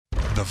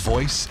The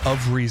voice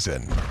of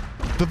reason.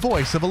 The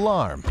voice of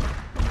alarm.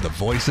 The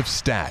voice of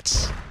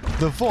stats.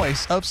 The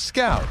voice of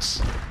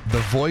scouts. The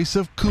voice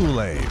of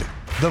Kool-Aid.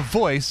 The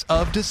voice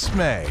of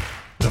dismay.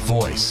 The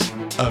voice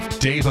of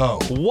Dave-O.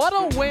 What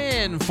a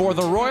win for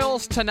the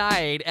Royals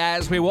tonight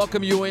as we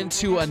welcome you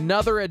into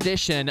another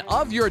edition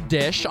of Your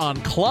Dish on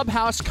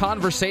Clubhouse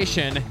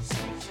Conversation.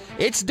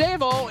 It's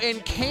Dave-O,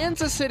 and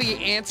Kansas City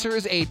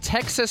answers a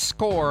Texas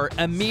score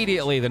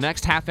immediately the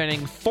next half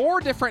inning 4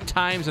 different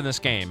times in this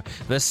game.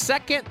 The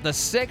 2nd, the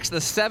 6th, the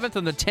 7th,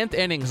 and the 10th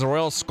innings, the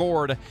Royals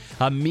scored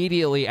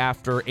immediately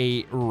after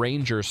a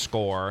Rangers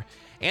score.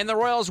 And the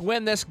Royals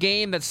win this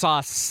game that saw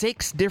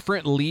 6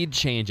 different lead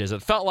changes.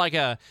 It felt like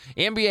a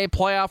NBA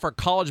playoff or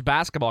college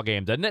basketball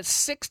game, didn't it?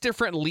 6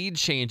 different lead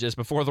changes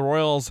before the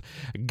Royals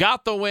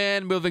got the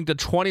win, moving to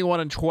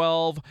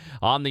 21-12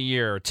 on the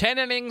year. 10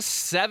 innings,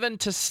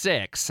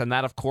 7-6. And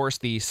that, of course,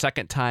 the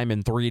second time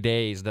in 3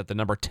 days that the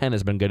number 10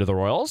 has been good to the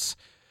Royals.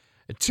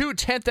 2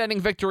 10th inning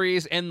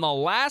victories in the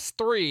last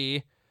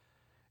 3.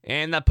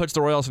 And that puts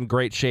the Royals in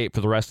great shape for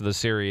the rest of the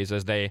series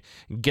as they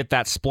get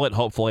that split,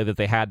 hopefully, that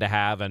they had to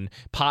have, and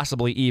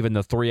possibly even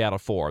the 3 out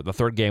of 4. The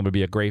third game would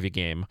be a gravy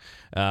game.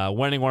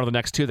 Winning one of the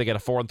next 2, they get a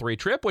 4-3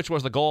 trip, which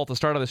was the goal at the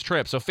start of this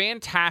trip. So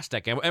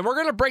fantastic. And we're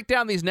going to break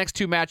down these next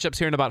 2 matchups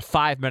here in about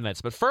 5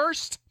 minutes. But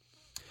first,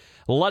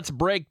 let's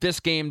break this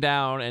game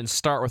down and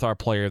start with our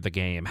player of the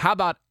game. How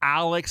about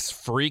Alex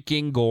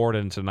freaking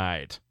Gordon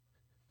tonight?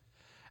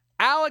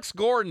 Alex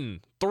Gordon,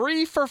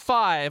 3 for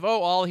 5.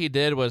 Oh, all he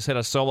did was hit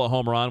a solo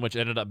home run, which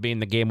ended up being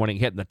the game-winning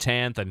hit in the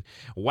 10th, and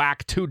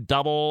whack 2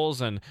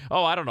 doubles, and,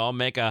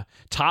 make a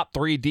top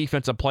 3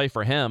 defensive play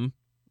for him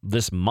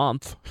this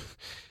month.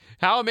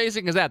 How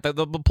amazing is that?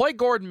 The play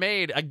Gordon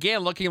made, again,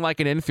 looking like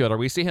an infielder.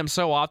 We see him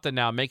so often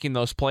now making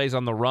those plays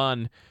on the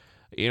run,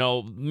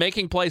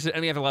 making plays that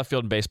any other left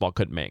field in baseball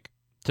couldn't make.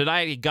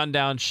 Tonight, he gunned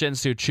down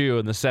Shin-Soo Choo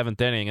in the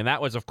 7th inning, and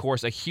that was, of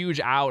course, a huge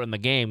out in the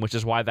game, which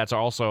is why that's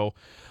also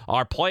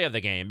our play of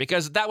the game,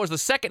 because that was the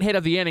second hit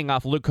of the inning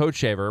off Luke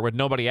Hochevar with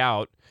nobody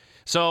out.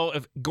 So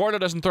if Gordo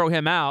doesn't throw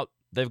him out,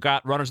 they've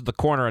got runners at the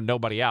corner and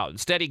nobody out.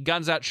 Instead, he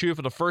guns out Choo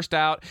for the first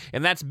out,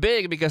 and that's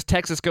big because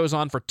Texas goes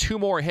on for 2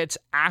 more hits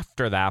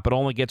after that, but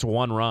only gets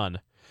 1 run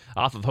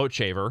off of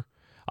Hochevar,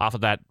 off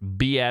of that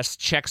BS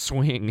check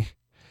swing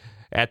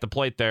at the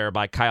plate there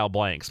by Kyle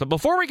Blanks. But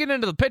before we get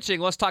into the pitching,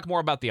 let's talk more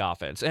about the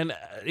offense. And,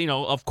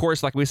 of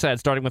course, like we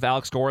said, starting with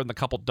Alex Gordon, the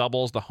couple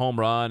doubles, the home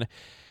run.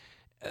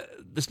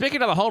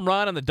 Speaking of the home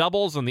run and the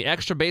doubles and the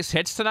extra base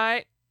hits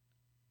tonight,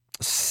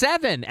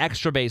 7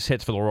 extra base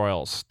hits for the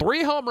Royals.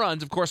 3 home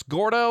runs. Of course,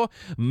 Gordo,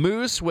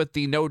 Moose with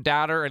the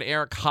no-doubter, and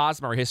Eric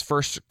Hosmer, his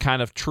first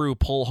kind of true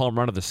pull home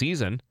run of the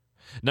season.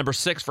 Number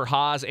 6 for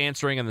Haas,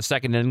 answering in the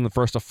second inning. The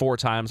first of 4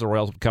 times the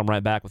Royals would come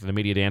right back with an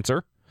immediate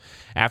answer.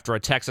 After a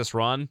Texas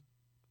run,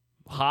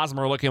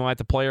 Hosmer looking like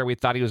the player we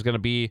thought he was going to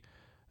be,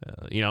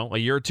 a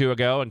year or 2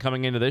 ago, and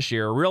coming into this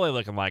year, really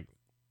looking like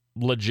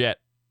legit.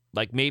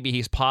 Like maybe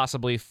he's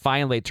possibly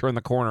finally turned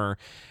the corner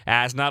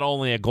as not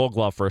only a Gold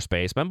Glove first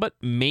baseman, but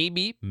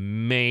maybe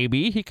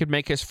he could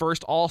make his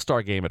first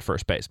All-Star game at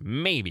first base.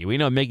 Maybe. We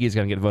know Miggy's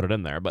going to get voted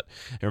in there, but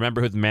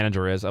remember who the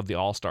manager is of the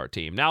All-Star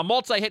team. Now,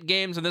 multi-hit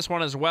games in this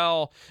one as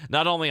well.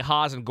 Not only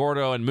Haas and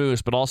Gordo and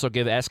Moose, but also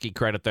give Eske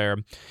credit there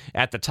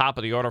at the top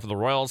of the order for the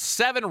Royals.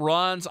 7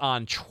 runs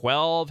on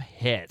 12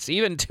 hits.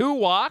 Even 2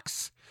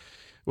 walks,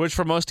 which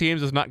for most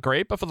teams is not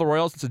great, but for the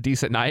Royals, it's a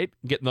decent night.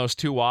 Getting those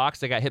 2 walks.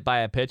 They got hit by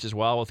a pitch as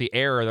well. With the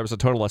error, there was a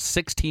total of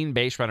 16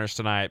 base runners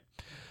tonight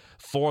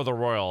for the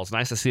Royals.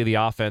 Nice to see the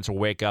offense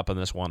wake up in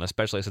this one,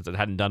 especially since it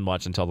hadn't done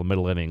much until the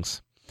middle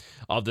innings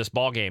of this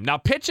ball game. Now,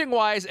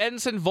 pitching-wise,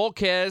 Edinson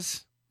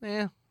Volquez,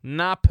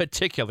 not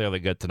particularly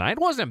good tonight. It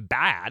wasn't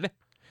bad.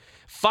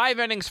 5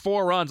 innings,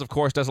 4 runs, of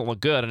course, doesn't look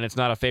good, and it's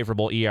not a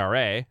favorable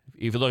ERA.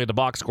 If you look at the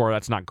box score,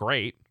 that's not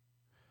great.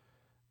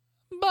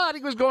 But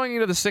he was going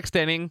into the 6th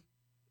inning,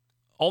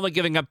 only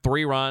giving up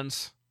 3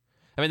 runs.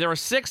 I mean, there were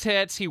 6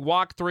 hits. He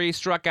walked 3,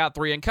 struck out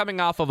 3, and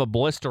coming off of a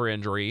blister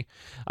injury,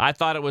 I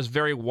thought it was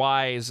very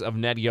wise of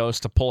Ned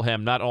Yost to pull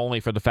him, not only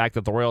for the fact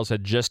that the Royals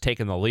had just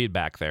taken the lead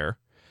back there,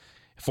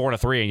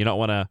 4-3, and you don't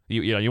want to,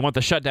 you want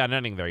the shutdown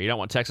inning there. You don't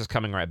want Texas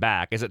coming right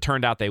back. As it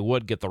turned out, they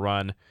would get the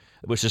run,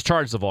 which is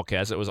charged to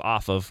Volquez. It was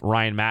off of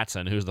Ryan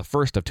Matson, who's the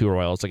first of 2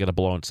 Royals to get a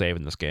blown save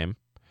in this game.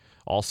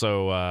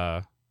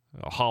 Also,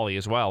 Holly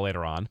as well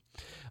later on.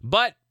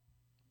 But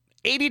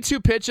 82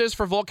 pitches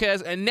for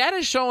Volquez, and Ned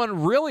is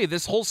showing really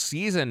this whole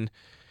season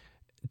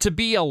to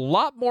be a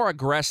lot more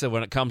aggressive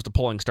when it comes to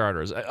pulling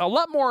starters. A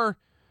lot more,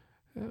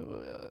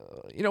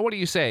 what do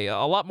you say? A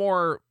lot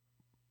more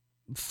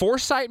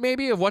foresight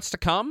maybe of what's to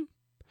come.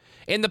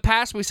 In the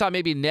past, we saw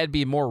maybe Ned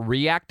be more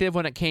reactive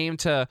when it came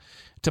to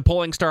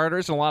pulling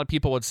starters, and a lot of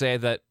people would say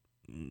that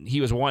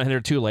he was 1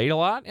 hitter too late a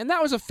lot, and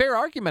that was a fair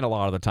argument a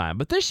lot of the time.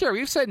 But this year,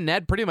 we've said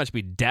Ned pretty much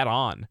be dead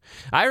on.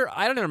 I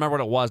don't even remember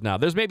what it was now.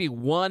 There's maybe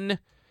 1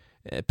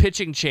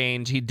 pitching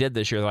change he did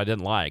this year that I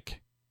didn't like.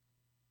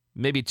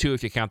 Maybe 2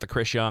 if you count the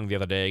Chris Young the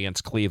other day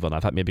against Cleveland. I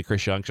thought maybe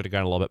Chris Young should have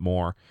gone a little bit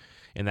more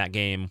in that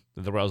game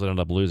that the Royals ended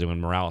up losing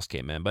when Morales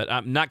came in. But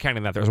I'm not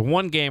counting that. There was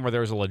one game where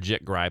there was a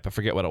legit gripe. I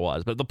forget what it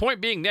was. But the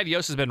point being, Ned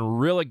Yost has been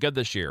really good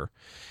this year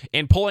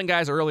in pulling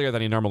guys earlier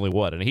than he normally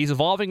would. And he's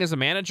evolving as a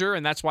manager,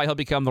 and that's why he'll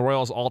become the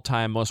Royals'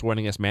 all-time most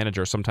winningest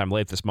manager sometime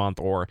late this month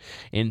or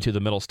into the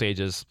middle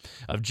stages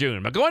of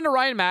June. But going to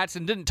Ryan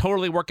Madson didn't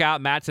totally work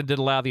out. Madson did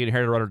allow the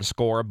inherited runner to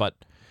score, but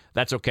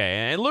that's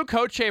okay. And Luke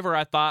Hochevar,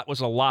 I thought, was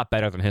a lot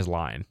better than his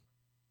line.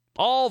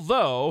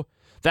 Although,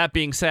 that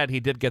being said, he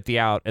did get the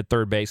out at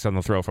third base on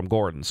the throw from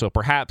Gordon. So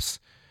perhaps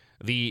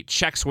the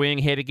check swing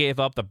hit he gave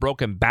up, the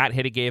broken bat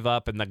hit he gave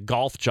up, and the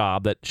golf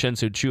job that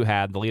Shin-Soo Choo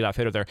had, the leadoff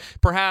hitter there,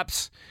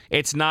 perhaps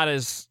it's not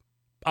as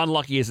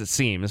unlucky as it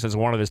seems, as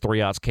one of his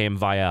 3 outs came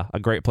via a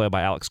great play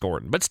by Alex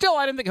Gordon. But still,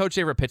 I didn't think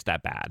Hochevar pitched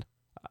that bad,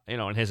 in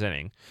his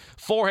inning.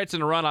 4 hits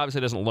in a run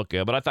obviously doesn't look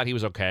good, but I thought he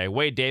was okay.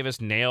 Wade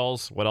Davis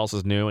nails what else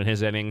is new in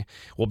his inning.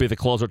 Will be the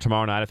closer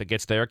tomorrow night if it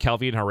gets there.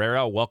 Kelvin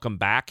Herrera, welcome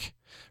back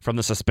from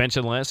the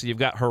suspension list. You've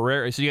got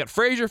Herrera, so you got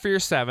Frazier for your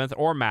 7th,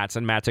 or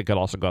Madson. Madson could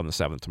also go on the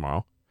 7th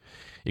tomorrow.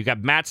 You've got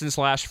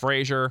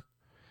Madson/Frazier,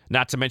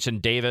 not to mention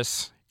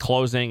Davis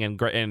closing, and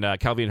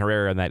Kelvin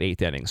Herrera in that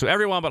 8th inning. So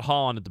everyone but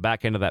Holland at the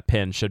back end of that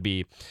pin should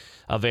be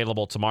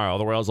available tomorrow.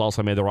 The Royals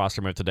also made the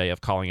roster move today of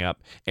calling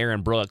up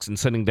Aaron Brooks and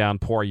sending down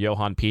poor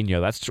Johan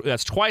Pino.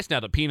 That's twice now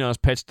that Pino's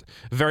pitched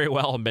very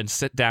well and been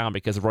sit down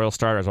because the Royal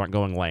starters aren't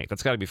going length.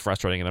 That's got to be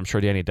frustrating, and I'm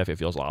sure Danny Duffy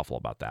feels awful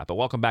about that. But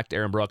welcome back to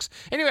Aaron Brooks.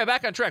 Anyway,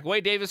 back on track.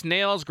 Wade Davis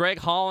nails. Greg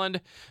Holland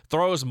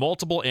throws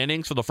multiple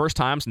innings for the first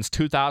time since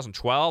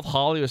 2012.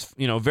 Holly was,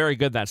 very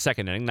good that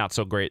second inning. Not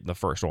so great in the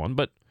first one,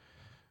 but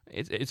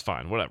it's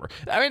fine. Whatever.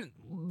 I mean,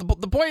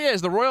 the point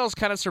is the Royals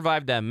kind of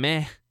survived that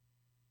meh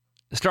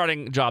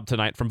starting job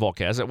tonight from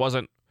Volquez. It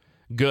wasn't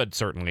good,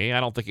 certainly. I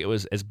don't think it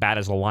was as bad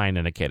as the line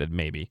indicated,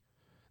 maybe.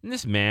 And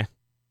this meh,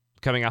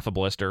 coming off a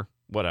blister,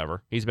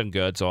 whatever. He's been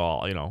good, so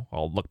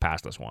I'll look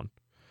past this one.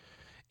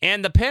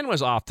 And the pen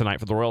was off tonight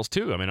for the Royals,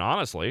 too. I mean,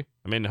 honestly.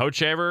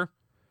 Hochevar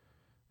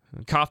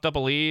coughed up a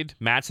lead.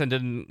 Madson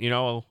didn't,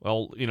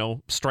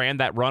 strand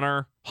that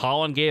runner.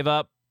 Holland gave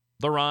up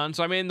the run.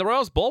 So, the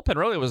Royals bullpen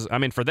really was,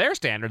 for their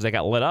standards, they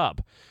got lit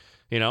up.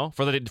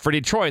 For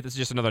Detroit, this is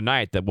just another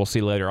night that we'll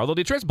see later. Although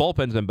Detroit's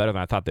bullpen's been better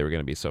than I thought they were going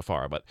to be so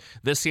far. But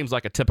this seems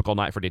like a typical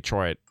night for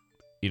Detroit,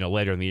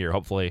 later in the year,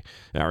 hopefully.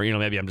 Or,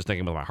 maybe I'm just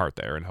thinking with my heart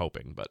there and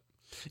hoping. But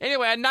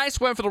anyway, a nice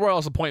win for the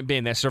Royals, the point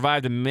being. They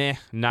survived a meh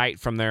night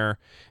from their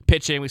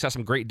pitching. We saw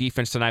some great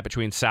defense tonight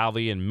between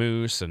Salvi and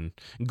Moose and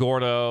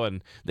Gordo,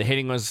 and the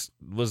hitting was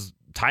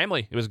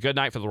timely. It was a good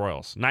night for the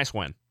Royals. Nice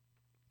win.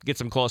 Gets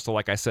them close to,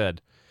 like I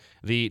said,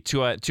 the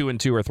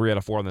 2-2 or 3 out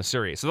of 4 in the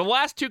series. So the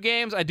last 2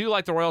 games, I do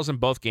like the Royals in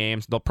both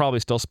games. They'll probably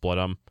still split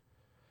them.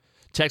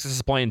 Texas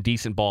is playing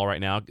decent ball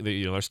right now.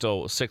 They're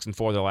still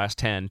 6-4 their last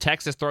 10.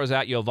 Texas throws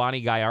out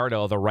Giovanni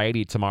Gallardo, the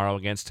righty, tomorrow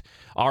against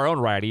our own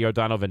righty,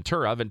 Yordano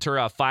Ventura.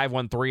 Ventura a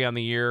 5.13 on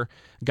the year.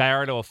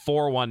 Gallardo a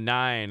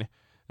 4.19.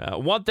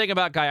 One thing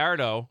about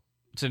Gallardo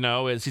to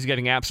know is he's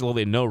getting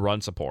absolutely no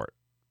run support.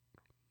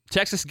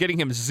 Texas is getting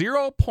him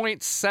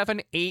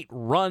 0.78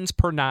 runs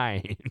per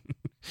 9.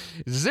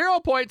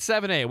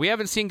 0.78. We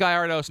haven't seen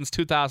Gallardo since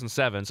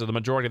 2007, so the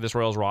majority of this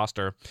Royals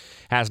roster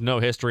has no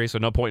history, so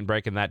no point in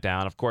breaking that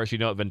down. Of course, you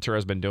know what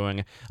Ventura's been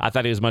doing. I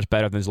thought he was much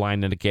better than his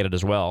line indicated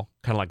as well,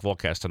 kind of like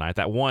Volquez tonight.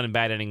 That one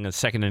bad inning, the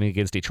second inning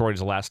against Detroit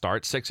is the last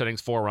start. 6 innings,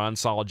 4 runs,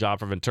 solid job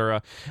for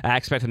Ventura. I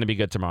expect him to be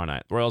good tomorrow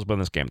night. The Royals win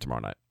this game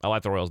tomorrow night. I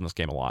like the Royals in this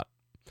game a lot.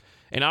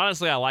 And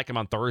honestly, I like him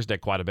on Thursday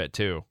quite a bit,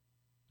 too.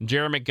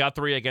 Jeremy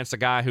Guthrie against a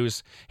guy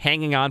who's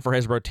hanging on for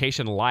his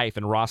rotation life,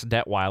 and Ross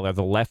Detweiler,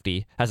 the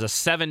lefty, has a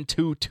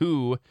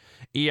 7.22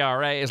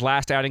 ERA. His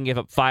last outing gave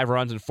up 5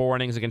 runs in 4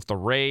 innings against the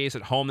Rays.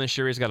 At home this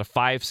year, he's got a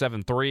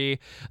 5.73.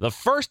 The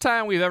first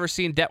time we've ever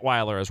seen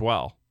Detweiler as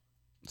well.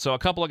 So a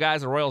couple of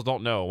guys the Royals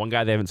don't know. One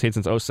guy they haven't seen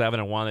since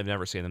 2007, and one they've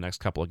never seen in the next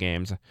couple of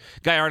games.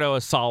 Gallardo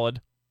is solid,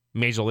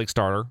 major league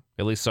starter,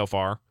 at least so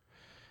far.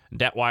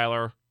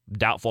 Detweiler,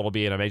 doubtful to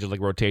be in a major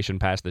league rotation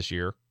past this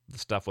year. The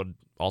stuff would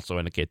also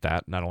indicate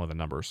that, not only the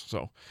numbers.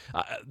 So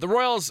the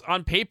Royals,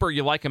 on paper,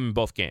 you like them in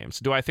both games.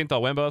 Do I think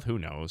they'll win both? Who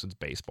knows? It's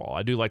baseball.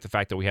 I do like the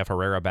fact that we have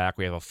Herrera back.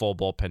 We have a full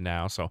bullpen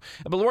now.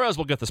 But the Royals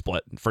will get the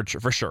split for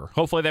sure.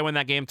 Hopefully they win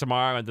that game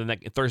tomorrow, and then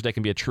Thursday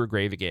can be a true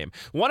gravy game.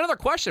 One other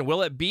question.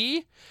 Will it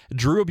be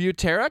Drew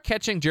Butera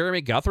catching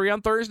Jeremy Guthrie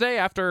on Thursday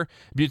after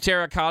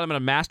Butera caught him in a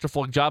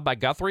masterful job by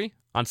Guthrie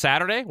on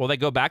Saturday? Will they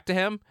go back to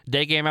him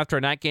day game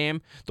after night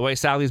game? The way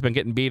Sally's been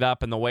getting beat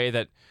up and the way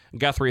that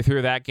Guthrie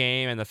threw that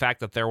game and the fact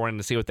that they're wanting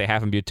to see what they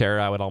have in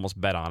Butera, I would almost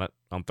bet on it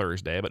on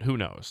Thursday, but who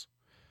knows?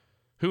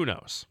 Who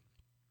knows?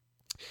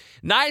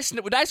 Nice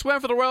win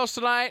for the Royals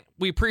tonight.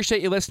 We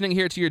appreciate you listening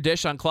here to your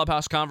Dish on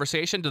Clubhouse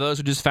Conversation. To those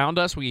who just found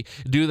us, we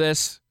do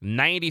this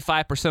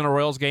 95% of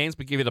Royals games.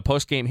 We give you the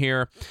post game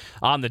here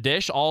on the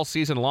Dish all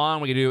season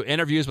long. We do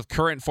interviews with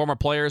current and former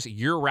players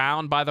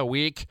year-round by the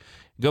week.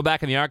 Go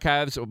back in the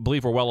archives. I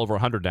believe we're well over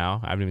 100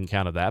 now. I haven't even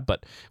counted that,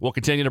 but we'll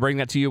continue to bring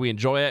that to you. We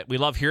enjoy it. We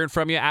love hearing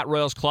from you at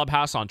Royals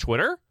Clubhouse on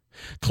Twitter.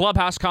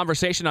 Clubhouse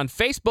Conversation on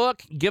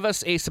Facebook. Give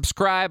us a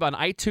subscribe on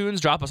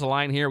iTunes. Drop us a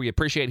line here. We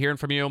appreciate hearing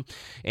from you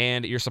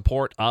and your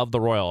support of the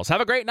Royals.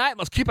 Have a great night.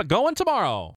 Let's keep it going tomorrow.